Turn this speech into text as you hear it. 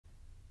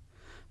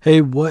Hey,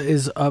 what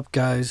is up,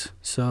 guys?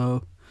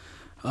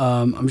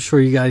 I'm sure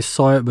you guys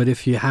saw it, but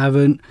if you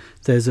haven't,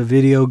 there's a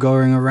video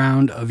going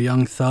around of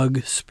Young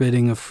Thug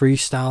spitting a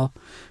freestyle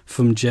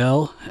from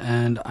jail,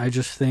 and I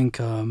just think,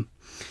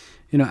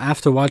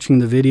 after watching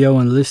the video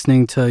and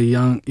listening to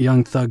Young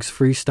Thug's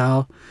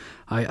freestyle,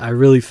 I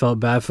really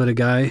felt bad for the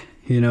guy.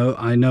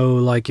 I know,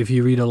 like, if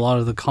you read a lot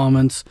of the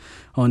comments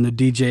on the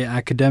DJ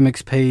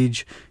Academics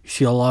page, you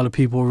see a lot of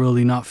people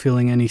really not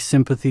feeling any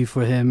sympathy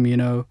for him.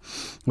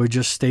 We're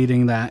just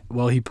stating that,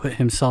 well, he put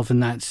himself in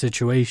that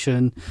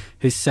situation.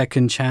 His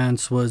second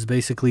chance was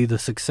basically the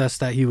success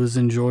that he was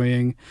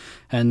enjoying,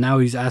 and now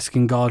he's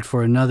asking God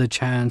for another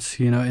chance.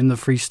 In the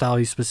freestyle,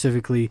 he's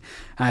specifically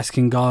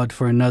asking God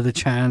for another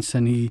chance,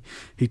 and he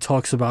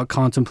talks about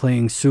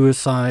contemplating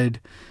suicide.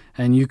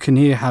 And you can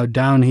hear how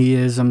down he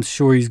is. I'm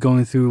sure he's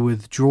going through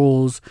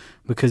withdrawals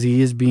because he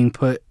is being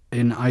put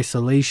in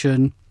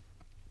isolation.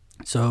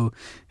 So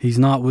he's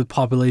not with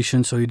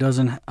population, so he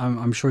doesn't,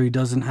 I'm sure he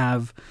doesn't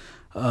have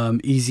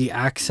easy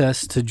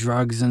access to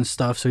drugs and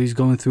stuff. So he's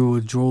going through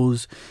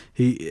withdrawals.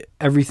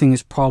 Everything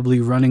is probably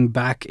running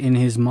back in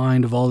his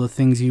mind of all the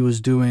things he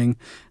was doing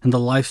and the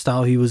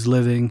lifestyle he was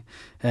living,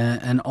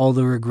 and all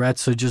the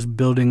regrets are just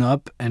building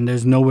up, and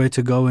there's nowhere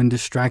to go and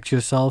distract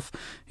yourself,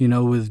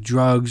 with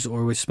drugs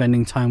or with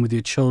spending time with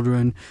your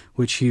children,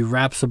 which he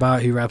raps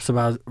about. He raps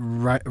about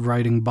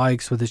riding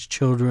bikes with his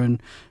children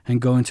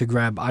and going to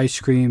grab ice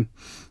cream.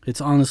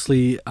 It's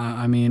honestly,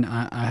 I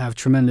have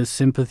tremendous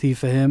sympathy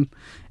for him,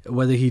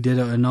 whether he did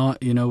it or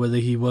not, whether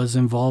he was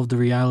involved. The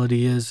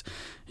reality is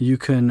you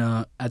can,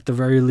 at the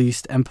very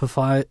least,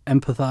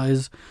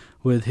 empathize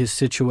with his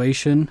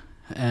situation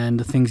and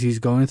the things he's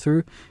going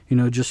through,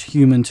 just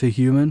human to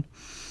human.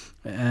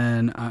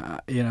 And,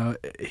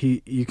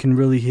 you can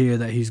really hear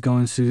that he's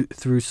going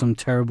through some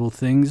terrible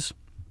things.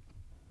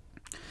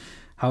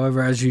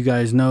 However, as you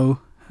guys know,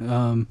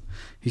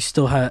 he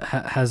still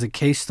has a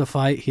case to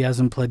fight. He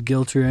hasn't pled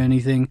guilty or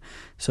anything,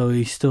 so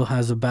he still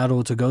has a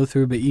battle to go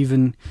through. But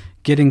even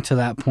getting to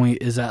that point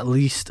is at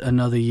least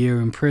another year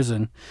in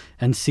prison.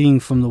 And seeing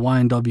from the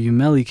YNW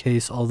Melly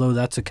case, although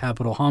that's a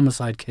capital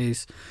homicide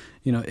case,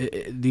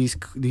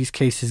 these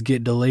cases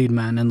get delayed,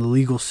 man. And the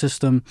legal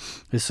system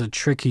is a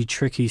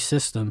tricky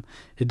system.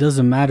 It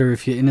doesn't matter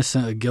if you're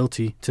innocent or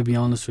guilty, to be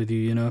honest with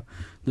you.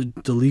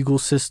 The legal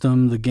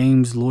system, the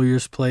games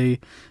lawyers play,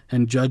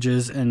 and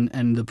judges,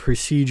 and the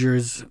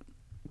procedures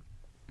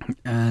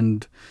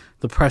and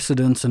the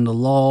precedents and the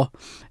law,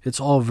 it's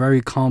all very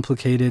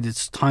complicated.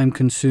 It's time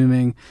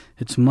consuming,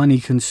 it's money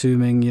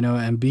consuming,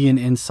 and being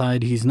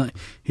inside,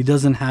 he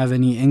doesn't have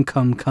any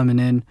income coming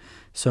in,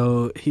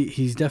 so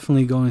he's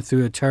definitely going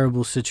through a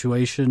terrible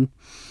situation.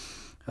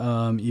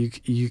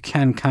 You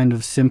can kind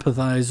of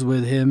sympathize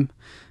with him,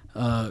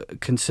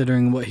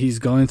 considering what he's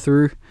going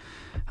through.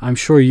 I'm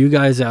sure you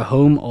guys at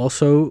home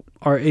also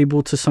are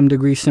able to some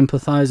degree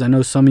sympathize. I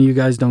know some of you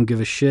guys don't give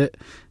a shit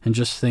and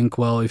just think,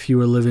 well, if you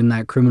were living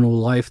that criminal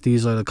life,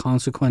 these are the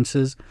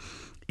consequences.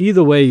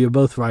 Either way, you're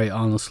both right,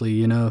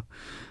 honestly.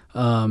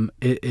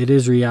 It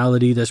is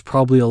reality. There's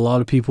probably a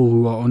lot of people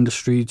who are on the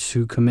streets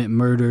who commit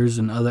murders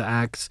and other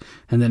acts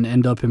and then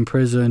end up in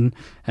prison.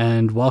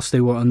 And whilst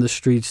they were on the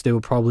streets, they were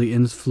probably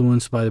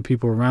influenced by the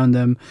people around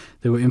them.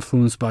 They were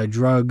influenced by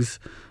drugs.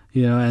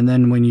 And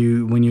then when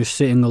you're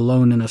sitting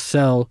alone in a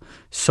cell,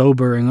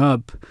 sobering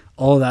up,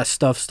 all that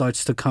stuff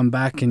starts to come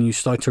back, and you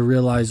start to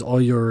realize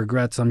all your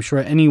regrets. I'm sure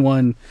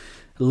anyone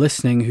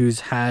listening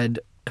who's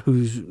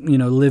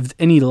lived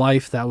any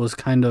life that was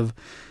kind of,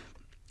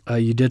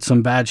 you did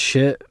some bad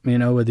shit,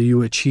 whether you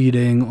were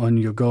cheating on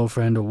your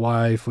girlfriend or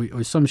wife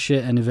or some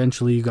shit, and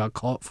eventually you got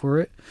caught for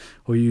it,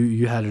 or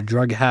you had a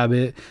drug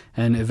habit,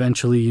 and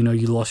eventually,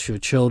 you lost your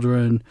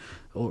children,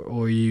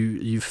 or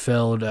you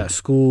failed at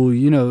school.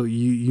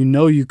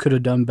 You could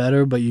have done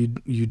better, but you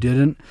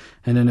didn't,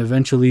 and then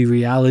eventually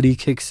reality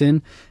kicks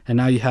in, and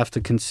now you have to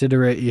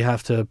consider it. You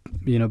have to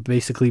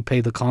basically pay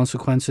the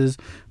consequences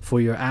for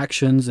your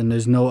actions, and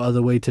there's no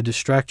other way to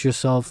distract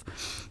yourself.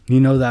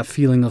 That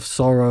feeling of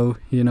sorrow,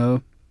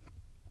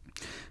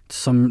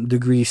 some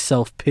degree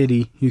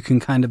self-pity. You can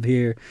kind of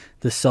hear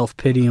the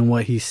self-pity in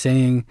what he's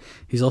saying.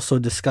 He's also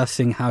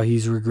discussing how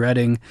he's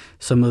regretting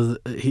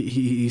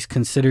he's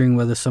considering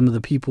whether some of the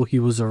people he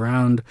was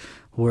around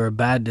were a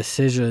bad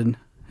decision,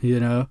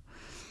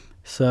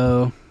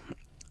 so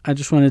I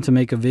just wanted to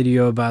make a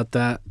video about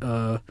that.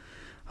 I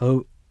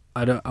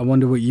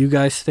wonder what you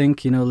guys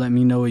think. Let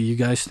me know what you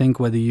guys think,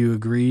 whether you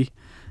agree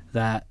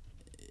that,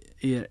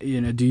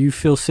 do you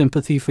feel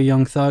sympathy for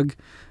Young Thug?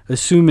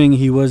 Assuming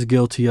he was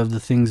guilty of the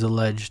things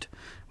alleged,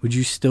 would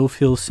you still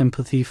feel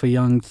sympathy for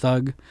Young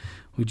Thug?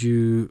 Would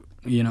you,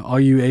 are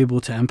you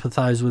able to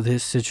empathize with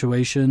his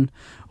situation?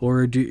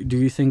 Or do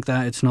you think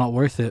that it's not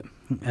worth it,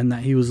 and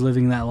that he was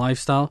living that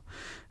lifestyle,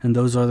 and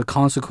those are the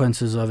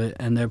consequences of it,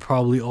 and there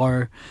probably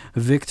are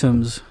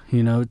victims,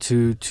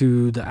 to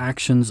the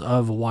actions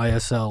of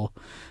YSL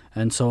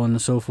and so on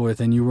and so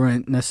forth, and you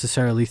weren't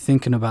necessarily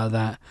thinking about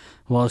that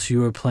whilst you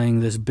were playing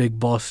this big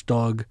boss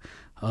dog.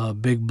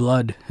 Big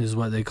Blood is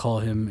what they call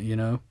him,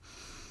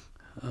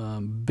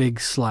 big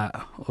slat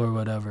or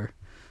whatever.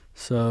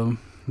 So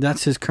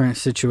that's his current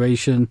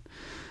situation.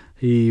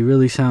 He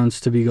really sounds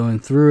to be going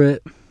through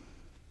it.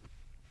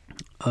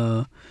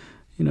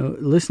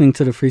 Listening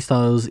to the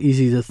freestyle, it was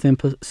easy to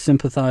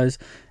sympathize.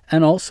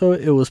 And also,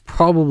 it was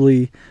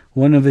probably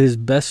one of his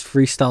best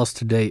freestyles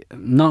to date.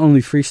 Not only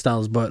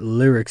freestyles, but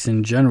lyrics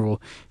in general.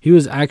 He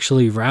was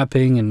actually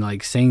rapping and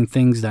like saying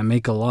things that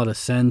make a lot of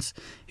sense.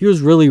 He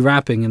was really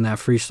rapping in that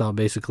freestyle,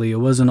 basically.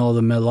 It wasn't all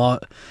the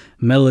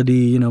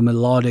melody,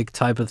 melodic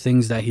type of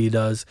things that he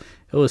does.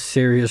 It was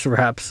serious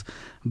raps.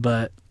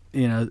 But,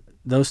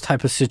 those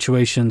type of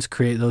situations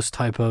create those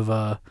type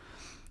of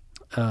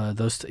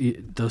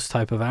those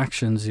type of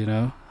actions.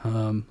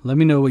 Let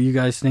me know what you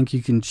guys think.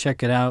 You can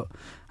check it out.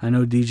 I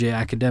know DJ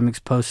Academics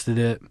posted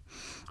it.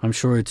 I'm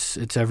sure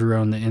it's everywhere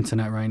on the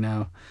internet right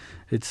now.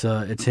 It's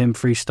him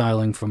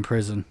freestyling from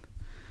prison,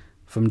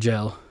 from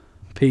jail.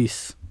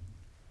 Peace.